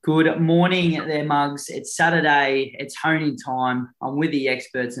Good morning there, Mugs. It's Saturday. It's honing time. I'm with the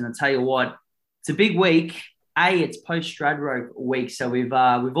experts, and I tell you what, it's a big week. It's post Stradbroke week, so we've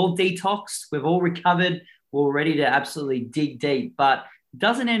all detoxed, we've all recovered, we're ready to absolutely dig deep. But it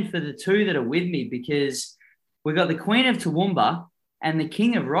doesn't end for the two that are with me because we've got the Queen of Toowoomba and the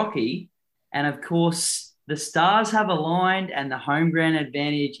King of Rocky, and of course the stars have aligned and the home ground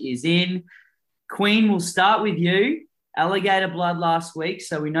advantage is in. Queen, we'll start with you. Alligator blood last week,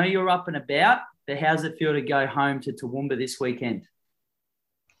 so we know you're up and about. But how's it feel to go home to Toowoomba this weekend?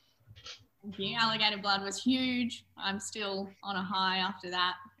 Thank you. Alligator blood was huge. I'm still on a high after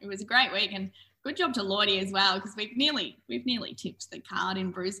that. It was a great week, and good job to Lloydie as well, because we've nearly tipped the card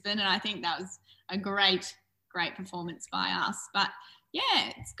in Brisbane, and I think that was a great performance by us. But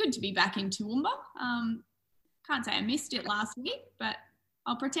yeah, it's good to be back in Toowoomba. Can't say I missed it last week, but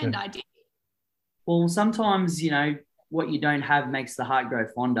I'll pretend I did. Well, sometimes, what you don't have makes the heart grow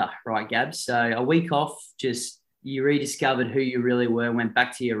fonder, right, Gab? So a week off, just you rediscovered who you really were, went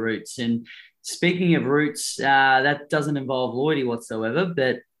back to your roots. And speaking of roots, that doesn't involve Lloydie whatsoever.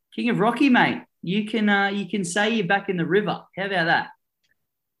 But King of Rocky, mate, you can say you're back in the river. How about that?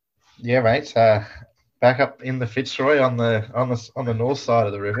 Yeah, mate. Back up in the Fitzroy on the north side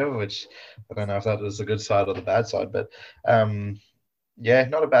of the river, which I don't know if that was the good side or the bad side, but yeah,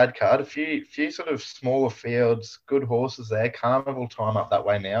 not a bad card. A few sort of smaller fields, good horses there. Carnival time up that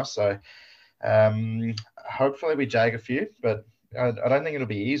way now, so hopefully we jag a few, but I don't think it'll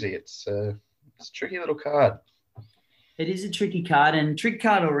be easy. It's a tricky little card. It is a tricky card and trick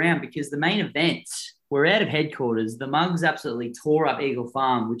card all around because the main events were out of headquarters. The Mugs absolutely tore up Eagle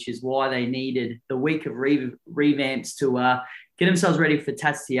Farm, which is why they needed the week of revamps to get themselves ready for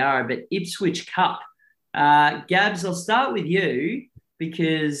Tats Tiara. But Ipswich Cup, Gabs, I'll start with you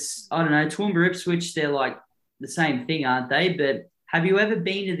because, I don't know, Toowoomba, Ipswich, they're like the same thing, aren't they? But have you ever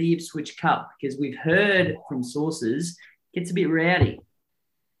been to the Ipswich Cup? Because we've heard from sources it gets a bit rowdy.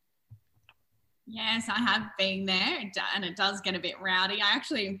 Yes, I have been there, and it does get a bit rowdy. I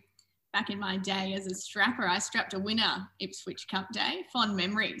actually, back in my day as a strapper, I strapped a winner Ipswich Cup day. Fond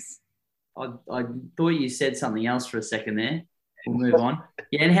memories. I thought you said something else for a second there. We'll move on.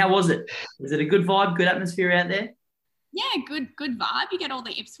 Yeah, and how was it? Was it a good vibe, good atmosphere out there? Yeah, good vibe. You get all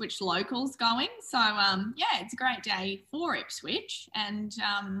the Ipswich locals going. So, yeah, it's a great day for Ipswich. And,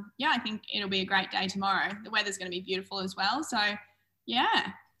 yeah, I think it'll be a great day tomorrow. The weather's going to be beautiful as well. So, yeah.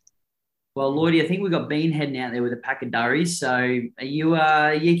 Well, Lloydie, I think we've got Bean heading out there with a pack of durries. So are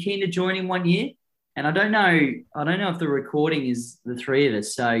you keen to join in one year? And I don't know if the recording is the three of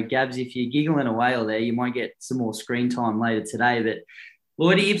us. So, Gabs, if you're giggling away all there, you might get some more screen time later today. But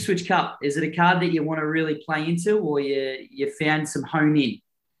Lloydie, Ipswich Cup, is it a card that you want to really play into or you found some hone in?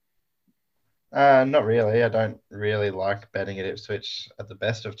 Not really. I don't really like betting at Ipswich at the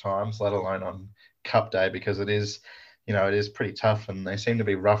best of times, let alone on Cup Day, because it is pretty tough and they seem to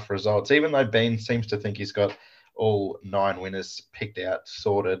be rough results, even though Bean seems to think he's got all 9 winners picked out,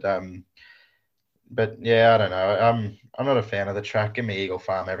 sorted. But yeah, I don't know. I'm not a fan of the track. Give me Eagle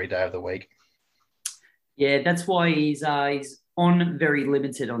Farm every day of the week. Yeah, that's why he's on very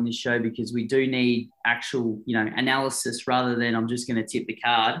limited on this show because we do need actual, analysis rather than I'm just going to tip the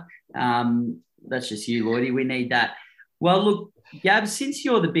card. That's just you, Lloydie. We need that. Well, look, Gab, since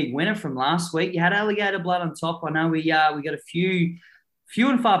you're the big winner from last week, you had alligator blood on top. I know we got a few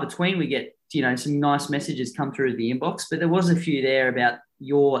and far between. We get some nice messages come through the inbox, but there was a few there about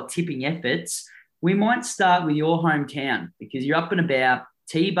your tipping efforts. We might start with your hometown because you're up and about.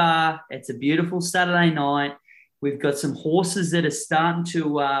 T-Bar, it's a beautiful Saturday night. We've got some horses that are starting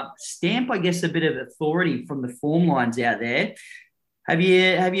to stamp, I guess, a bit of authority from the form lines out there. Have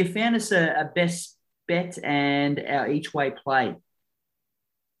you found us a best bet and our each way play?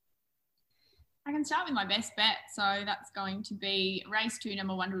 I can start with my best bet. So that's going to be race 2,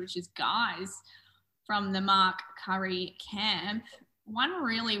 number 1, which is Guys from the Mark Curry camp. Won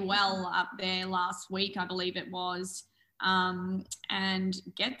really well up there last week, I believe it was, and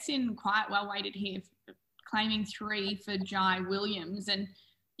gets in quite well weighted here, claiming 3 for Jai Williams. And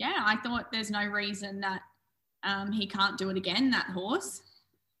yeah, I thought there's no reason that he can't do it again, that horse.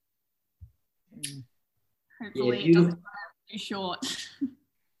 Hopefully it doesn't run too short.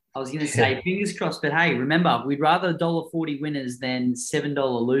 I was going to say, fingers crossed, but hey, remember, we'd rather $1.40 winners than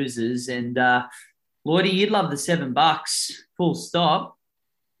 $7 losers. And Lloydie, you'd love the $7, full stop.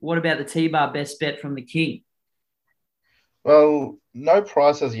 What about the T-Bar best bet from the King? Well, no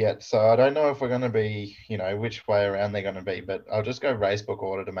prices yet, so I don't know if we're going to be, which way around they're going to be, but I'll just go racebook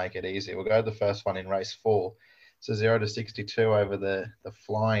order to make it easy. We'll go the first one in race 4. So 0 to 62 over the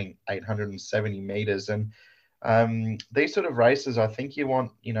flying 870 metres. And These sort of races, I think you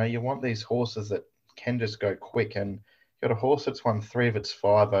want these horses that can just go quick. And you've got a horse that's won 3 of its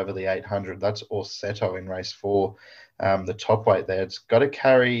 5 over the 800. That's Orsetto in race 4. The top weight there, it's got to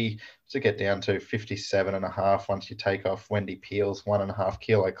carry to get down to 57.5 once you take off Wendy Peel's 1.5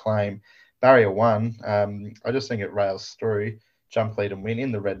 kilo claim. Barrier 1, I just think it rails through, jump, lead and win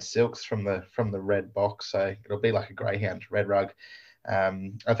in the red silks from the red box. So it'll be like a greyhound, red rug.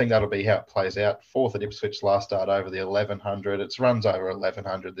 I think that'll be how it plays out. 4th at Ipswich last start over the 1100. It's runs over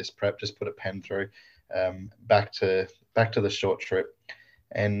 1100 this prep. Just put a pen through. Back to the short trip,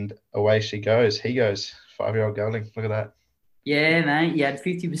 and away she goes. He goes. 5-year-old gelding. Look at that. Yeah, mate. You had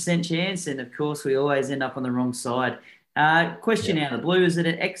 50% chance, and of course, we always end up on the wrong side. Question out of the blue: is it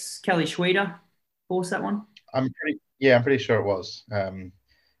an ex-Kelly Schweida horse, that one? I'm pretty sure it was.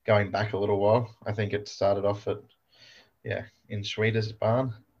 Going back a little while, I think it started off in Schweida's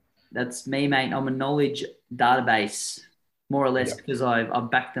barn. That's me, mate. I'm a knowledge database, more or less, because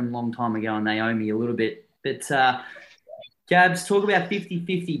I've backed them a long time ago and they owe me a little bit. But Gabs, talk about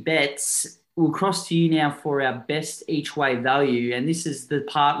 50-50 bets. We'll cross to you now for our best each way value. And this is the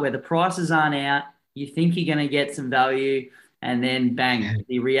part where the prices aren't out. You think you're going to get some value, and then bang,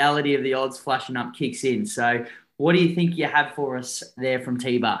 the reality of the odds flashing up kicks in. So what do you think you have for us there from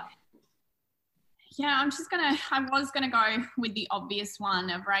T-Bar? Yeah, I was going to go with the obvious one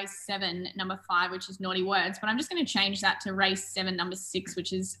of race 7, number 5, which is Naughty Words, but I'm just going to change that to race 7, number 6,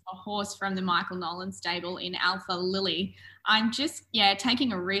 which is a horse from the Michael Nolan stable in Alpha Lily. I'm just,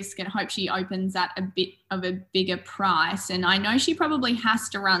 taking a risk and hope she opens at a bit of a bigger price. And I know she probably has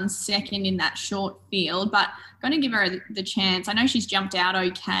to run second in that short field, but I'm going to give her the chance. I know she's jumped out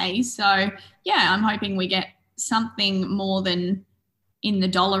okay. So, yeah, I'm hoping we get something more than in the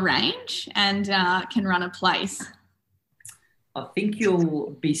dollar range and can run a place. I think you'll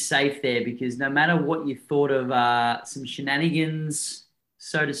be safe there, because no matter what you thought of some shenanigans,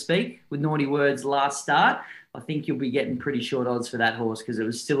 so to speak, with Naughty Words last start, I think you'll be getting pretty short odds for that horse, because it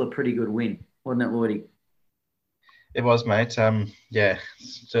was still a pretty good win, wasn't it, Lloydie? It was, mate.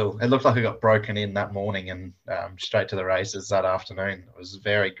 Still, it looked like it got broken in that morning and straight to the races that afternoon. It was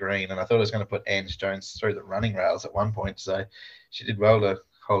very green, and I thought it was going to put Ange Jones through the running rails at one point. So she did well to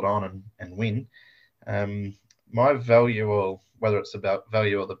hold on and win. My value, or whether it's about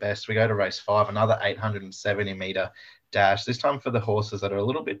value or the best, we go to race 5, another 870 metre dash, this time for the horses that are a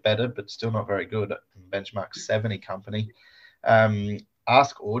little bit better but still not very good. Benchmark 70 company.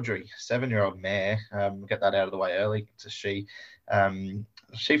 Ask Audrey, 7-year-old mare. Get that out of the way early. It's a she.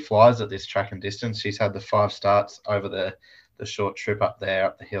 She flies at this track and distance. She's had the 5 starts over the short trip up there,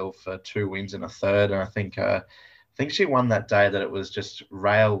 up the hill, for 2 wins and a third. And I think she won that day that it was just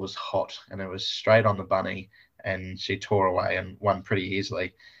rail was hot and it was straight on the bunny, and she tore away and won pretty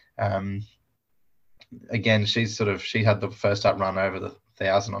easily. Again, she had the first up run over the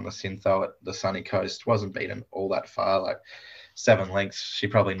 1,000 on the Syntho at the sunny coast. Wasn't beaten all that far, like 7 lengths. She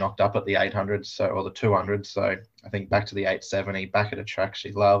probably knocked up at the 800, or the 200. So I think back to the 870, back at a track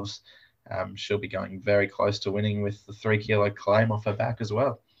she loves. She'll be going very close to winning with the 3 kilo claim off her back as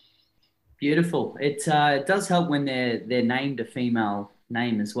well. Beautiful. It does help when they're named a female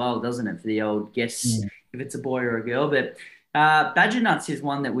name as well, doesn't it, for the old guess if it's a boy or a girl. But Badger Nuts is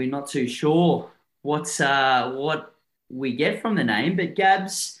one that we're not too sure what we get from the name. But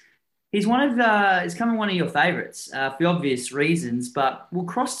Gabs, he's coming one of your favourites for obvious reasons. But we'll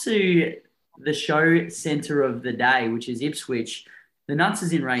cross to the show centre of the day, which is Ipswich. The Nuts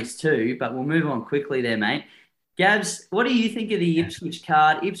is in race 2, but we'll move on quickly there, mate. Gabs, what do you think of the Ipswich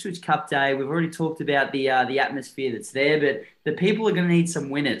card, Ipswich Cup Day? We've already talked about the atmosphere that's there, but the people are going to need some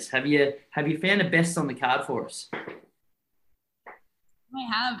winners. Have you found a best on the card for us? I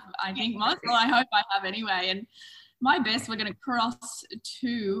have. I think most. Well, I hope I have anyway. And my best, we're going to cross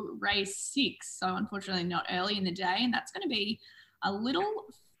to race 6. So unfortunately not early in the day. And that's going to be a little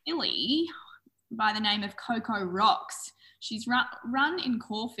filly by the name of Coco Rocks. She's run in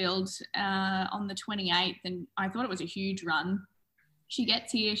Caulfield on the 28th, and I thought it was a huge run. She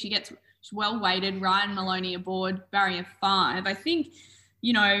gets here. She's well weighted. Ryan Maloney aboard, barrier 5. I think,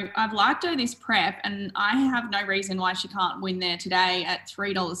 I've liked her this prep, and I have no reason why she can't win there today at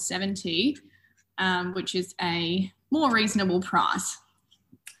 $3.70, which is a more reasonable price.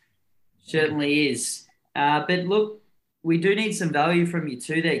 Certainly is. But look, we do need some value from you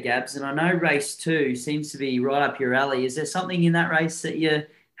too there, Gabs. And I know race 2 seems to be right up your alley. Is there something in that race that you're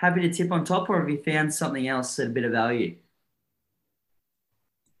happy to tip on top, or have you found something else at a bit of value?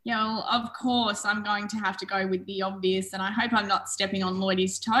 Yeah, well, of course, I'm going to have to go with the obvious, and I hope I'm not stepping on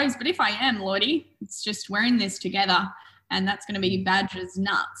Lloydie's toes. But if I am, Lloydie, it's just we're in this together, and that's going to be Badger's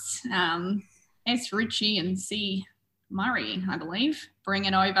Nuts. S. Ritchie and C. Murray, I believe,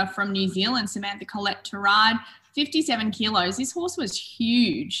 bringing over from New Zealand, Samantha Collette to ride. 57 kilos. This horse was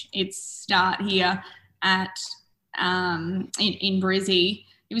huge. Its start here at in Brizzy.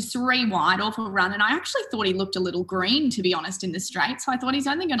 It was 3 wide off a run, and I actually thought he looked a little green, to be honest, in the straight. So I thought he's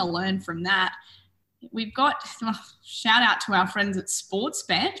only going to learn from that. We've got, shout out to our friends at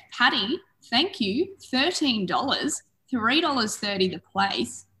Sportsbet. Paddy, thank you. $13, $3.30 the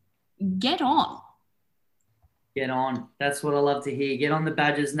place. Get on. Get on. That's what I love to hear. Get on the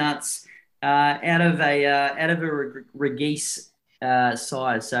Badgers nuts. Out of a Regis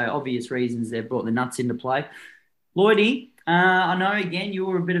side, so obvious reasons they've brought the nuts into play. Lloydie, I know again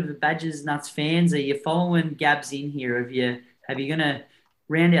you're a bit of a Badgers nuts fans. Are you following Gabs in here? Have you going to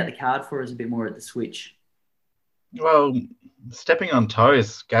round out the card for us a bit more at the switch? Well, stepping on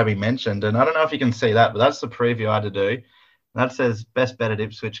toes, Gabby mentioned, and I don't know if you can see that, but that's the preview I had to do. That says best bet at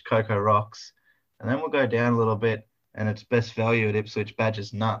Ipswich, Coco Rocks, and then we'll go down a little bit, and it's best value at Ipswich,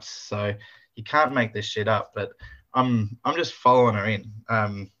 Badgers nuts. So you can't make this shit up, but I'm just following her in.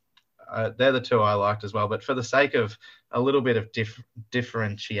 They're the two I liked as well. But for the sake of a little bit of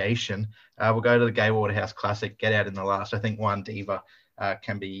differentiation, we'll go to the Gay Waterhouse Classic, get out in the last. I think One Diva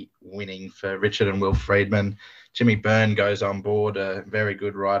can be winning for Richard and Will Friedman. Jimmy Byrne goes on board, a very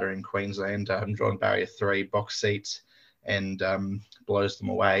good rider in Queensland, drawn barrier 3, box seats, and blows them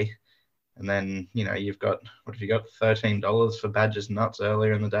away. And then, you've got, what have you got, $13 for Badgers nuts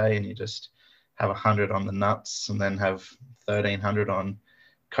earlier in the day, and you just have 100 on the nuts and then have 1,300 on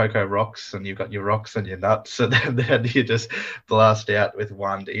Coco Rocks, and you've got your rocks and your nuts, and then you just blast out with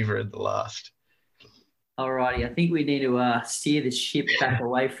One Diva in the last. Alrighty, I think we need to steer the ship back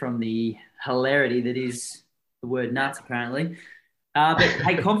away from the hilarity that is the word nuts, apparently. But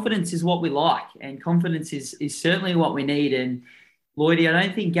hey, confidence is what we like, and confidence is certainly what we need. And Lloydie, I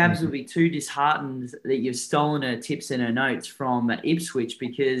don't think Gabs will be too disheartened that you've stolen her tips and her notes from Ipswich,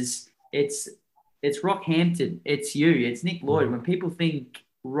 because it's Rockhampton, it's you, it's Nick Lloyd. When people think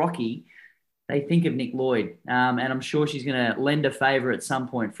Rocky, they think of Nick Lloyd, and I'm sure she's going to lend a favour at some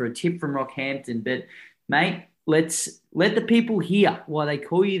point for a tip from Rockhampton. But mate, let's let the people hear why they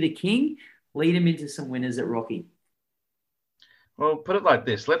call you the king. Lead them into some winners at Rocky. Well, put it like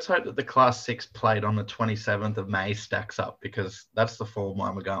this. Let's hope that the Class 6 played on the 27th of May stacks up, because that's the form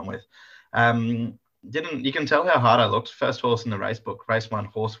line we're going with. You can tell how hard I looked. First horse in the race book, race 1,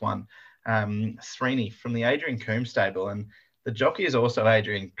 horse 1, Srini from the Adrian Coombe stable. And the jockey is also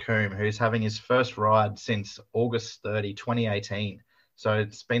Adrian Coombe, who's having his first ride since August 30, 2018. So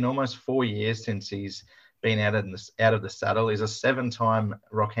it's been almost 4 years since he's been out of the saddle. He's a 7-time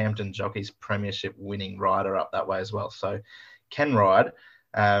Rockhampton Jockeys Premiership winning rider up that way as well. So can ride.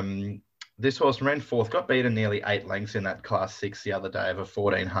 This horse ran 4th, got beaten nearly 8 lengths in that Class 6 the other day over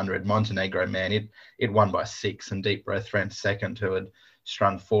 1,400. Montenegro Man, it won by 6, and Deep Breath ran 2nd, who had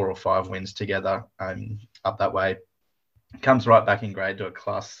strung 4 or 5 wins together up that way. Comes right back in grade to a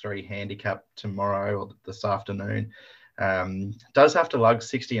Class 3 handicap tomorrow or this afternoon. Does have to lug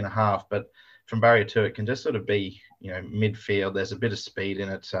 60.5, but from barrier 2, it can just sort of be, midfield. There's a bit of speed in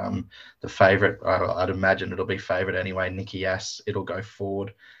it. The favourite, I'd imagine it'll be favourite anyway, Nikki Ass, it'll go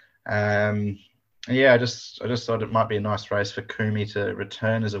forward. I just thought it might be a nice race for Kumi to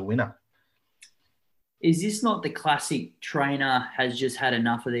return as a winner. Is this not the classic trainer has just had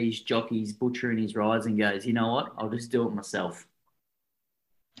enough of these jockeys butchering his rides and goes, you know what, I'll just do it myself?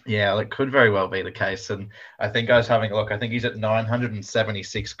 Yeah, it could very well be the case. And I think I was having a look. I think he's at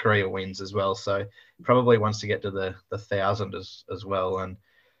 976 career wins as well. So probably wants to get to the 1,000 as well. And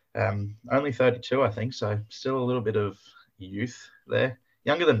only 32, I think. So still a little bit of youth there.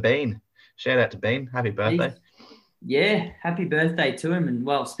 Younger than Bean. Shout out to Bean. Happy birthday. Yeah, happy birthday to him. And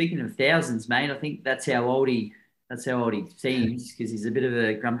well, speaking of thousands, mate, I think that's how old he seems, because he's a bit of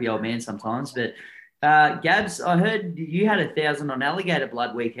a grumpy old man sometimes. But Gabs, I heard you had 1,000 on Alligator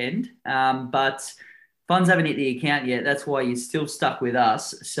Blood weekend, but funds haven't hit the account yet. That's why you're still stuck with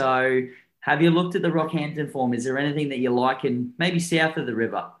us. So have you looked at the Rockhampton form? Is there anything that you like in maybe south of the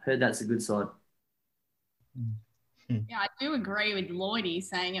river? Heard that's a good side. Yeah, I do agree with Lloydie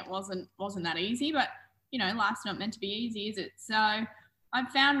saying it wasn't that easy, but life's not meant to be easy, is it? So I've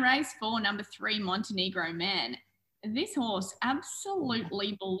found race 4, number 3, Montenegro Man. This horse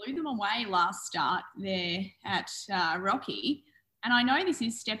absolutely blew them away last start there at Rocky. And I know this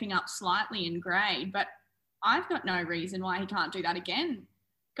is stepping up slightly in grade, but I've got no reason why he can't do that again.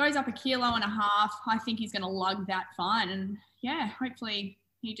 Goes up 1.5 kilos. I think he's going to lug that fine. And yeah, hopefully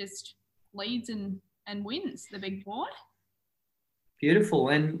he just leads and wins the big boy. Beautiful.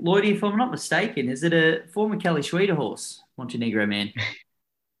 And Lloydie, if I'm not mistaken, is it a former Kelly Schweida horse, Montenegro Man?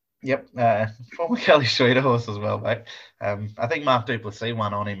 Yep, former Kelly Streeter horse as well, mate. I think Mark Duplessis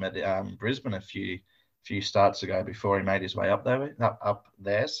won on him at Brisbane a few starts ago before he made his way up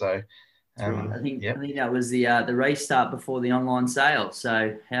there. So, That's right. I yep, think that was the race start before the online sale.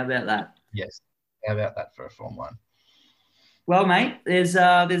 So how about that? yes. How about that for a Form One? Well, mate, there's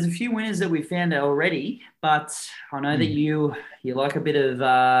a few winners that we found out already, but I know that you like a bit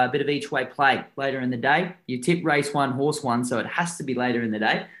of each way play later in the day. You tip race one, horse one, so it has to be later in the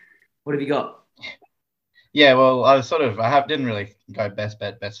day. What have you got? Yeah, well, didn't really go best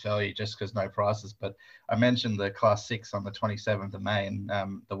bet, best value just because no prices, but I mentioned the Class 6 on the 27th of May, and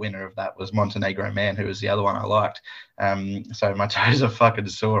the winner of that was Montenegro Man, who was the other one I liked. So my toes are fucking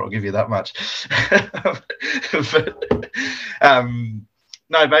sore, I'll give you that much. But,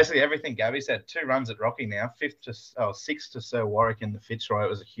 no, basically everything Gabby said. 2 runs at Rocky now, 6 to Sir Warwick in the Fitzroy. It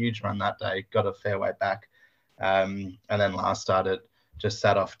was a huge run that day, got a fair way back. And then last start it just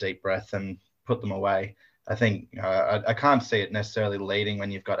sat off deep breath and put them away. I think I can't see it necessarily leading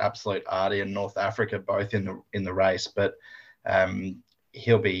when you've got Absolute Artie and North Africa both in the race, but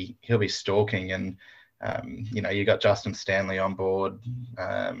he'll be stalking, and you got Justin Stanley on board.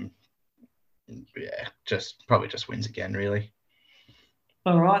 Probably just wins again, really.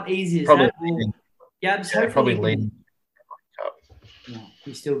 All right, easy as Probably that. Well, Gabs, probably hopefully leading.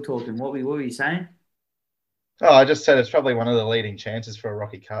 You're still talking. What were you saying? Oh, I just said it's probably one of the leading chances for a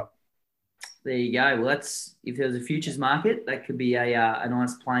Rocky Cup. There you go. Well, that's if there was a futures market, that could be a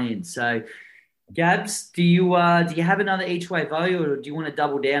nice play-in. So, Gabs, do you have another each way value, or do you want to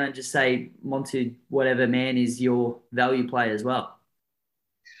double down and just say Monty whatever man is your value play as well?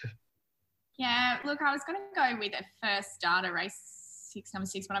 Yeah, look, I was going to go with a first starter race 6, number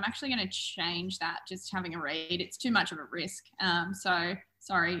 6, but I'm actually going to change that. Just having a read, it's too much of a risk. So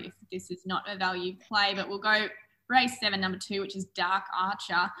sorry if this is not a value play, but we'll go race 7, number 2, which is Dark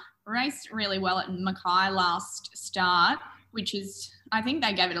Archer. Raced really well at Mackay last start, which is, I think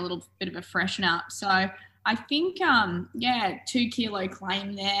they gave it a little bit of a freshen up. So I think, 2 kilo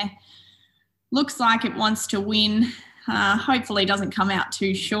claim there. Looks like it wants to win. Hopefully doesn't come out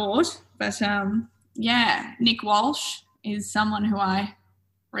too short. But, Nick Walsh is someone who I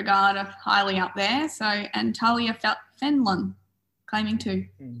regard highly up there. So, and Talia Fenlon claiming 2.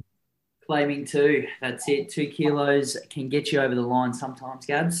 Claiming 2. That's it. 2 kilos can get you over the line sometimes,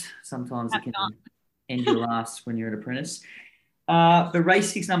 Gabs. Sometimes it can end your last when you're an apprentice. But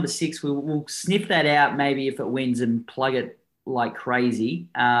race 6, number 6, we'll sniff that out maybe if it wins and plug it like crazy.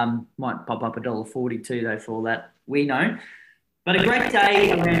 Might pop up $1.42 though for all that we know. But a great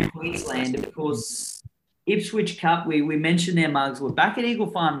day around Queensland. Of course, Ipswich Cup, we mentioned their mugs. We're back at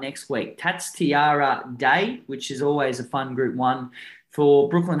Eagle Farm next week. Tats Tiara Day, which is always a fun Group 1 for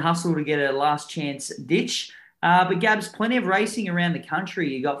Brooklyn Hustle to get a last chance ditch. But Gabs, plenty of racing around the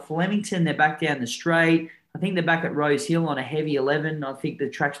country. You got Flemington, they're back down the straight. I think they're back at Rose Hill on a heavy 11. I think the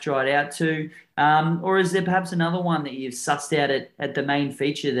track's dried out too. Or is there perhaps another one that you've sussed out at the main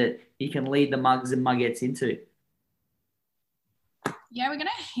feature that you can lead the mugs and muggettes into? Yeah, we're going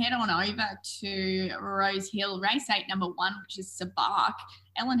to head on over to Rose Hill, race 8, number 1, which is Sabark.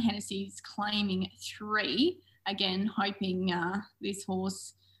 Ellen Hennessy's claiming 3. Again, hoping this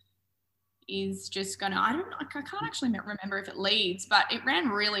horse is just going to, I can't actually remember if it leads, but it ran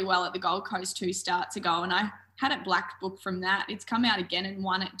really well at the Gold Coast 2 starts ago, and I had it black book from that. It's come out again and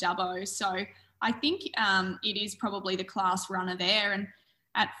won at Dubbo. So I think it is probably the class runner there, and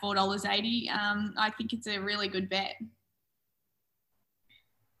at $4.80, I think it's a really good bet.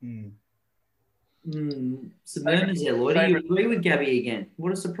 Some murmurs there, Lloyd. You agree with Gabby again?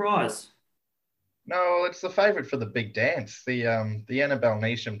 What a surprise. No, it's the favourite for the big dance. The Annabelle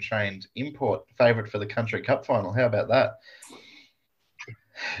Neesham trained import favourite for the Country Cup final. How about that?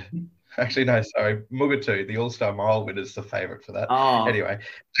 Actually, no, sorry. Mugatu, the All-Star Mile winner, is the favourite for that. Oh, anyway.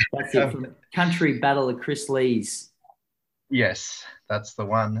 That's it from Country Battle of Chris Lees. Yes, that's the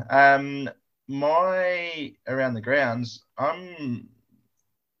one. My around the grounds, I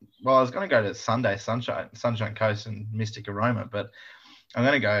was going to go to Sunshine Coast and Mystic Aroma, but I'm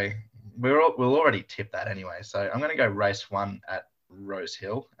going to go. We'll already tip that anyway, so I'm going to go race 1 at Rose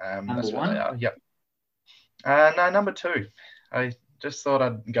Hill. Number 1? Yep. No, number 2. I just thought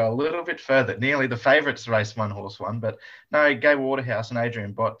I'd go a little bit further. Nearly the favourites race 1, horse 1, but no, Gay Waterhouse and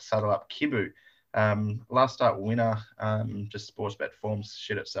Adrian Bott saddle up Kibu. Last start winner, just Sportsbet forms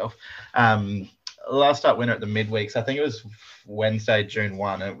shit itself. Last start winner at the midweeks. I think it was Wednesday, June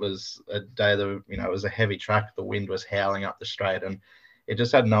 1. It was a day that, it was a heavy track. The wind was howling up the straight, and it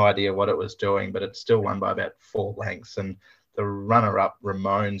just had no idea what it was doing, but it still won by about 4 lengths. And the runner-up,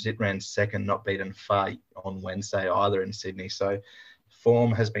 Ramones, it ran second, not beaten far on Wednesday either in Sydney. So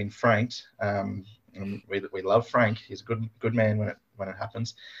form has been franked, and we love Frank. He's a good man when it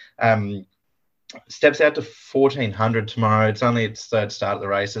happens. Steps out to 1,400 tomorrow. It's only its third start at the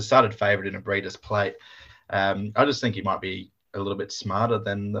race. It started favourite in a Breeders' Plate. I just think he might be a little bit smarter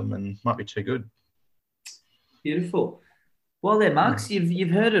than them and might be too good. Beautiful. Well, there, Marks,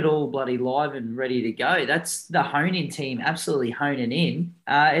 you've heard it all bloody live and ready to go. That's the Hone-In team absolutely honing in.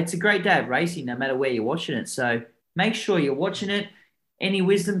 It's a great day of racing no matter where you're watching it. So make sure you're watching it. Any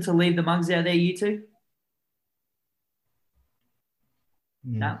wisdom to leave the mugs out there, you two?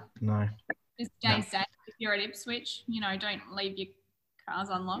 No. Just stay safe if you're at Ipswich. Don't leave your cars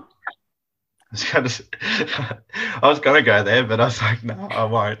unlocked. I was going to go there, but I was like, no, I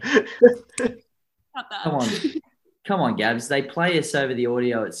won't. Cut that. Come on, Gabs. They play us over the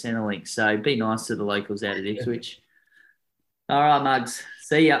audio at Centrelink, so be nice to the locals out at Ipswich. All right, Mugs.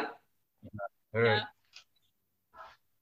 See ya. All right.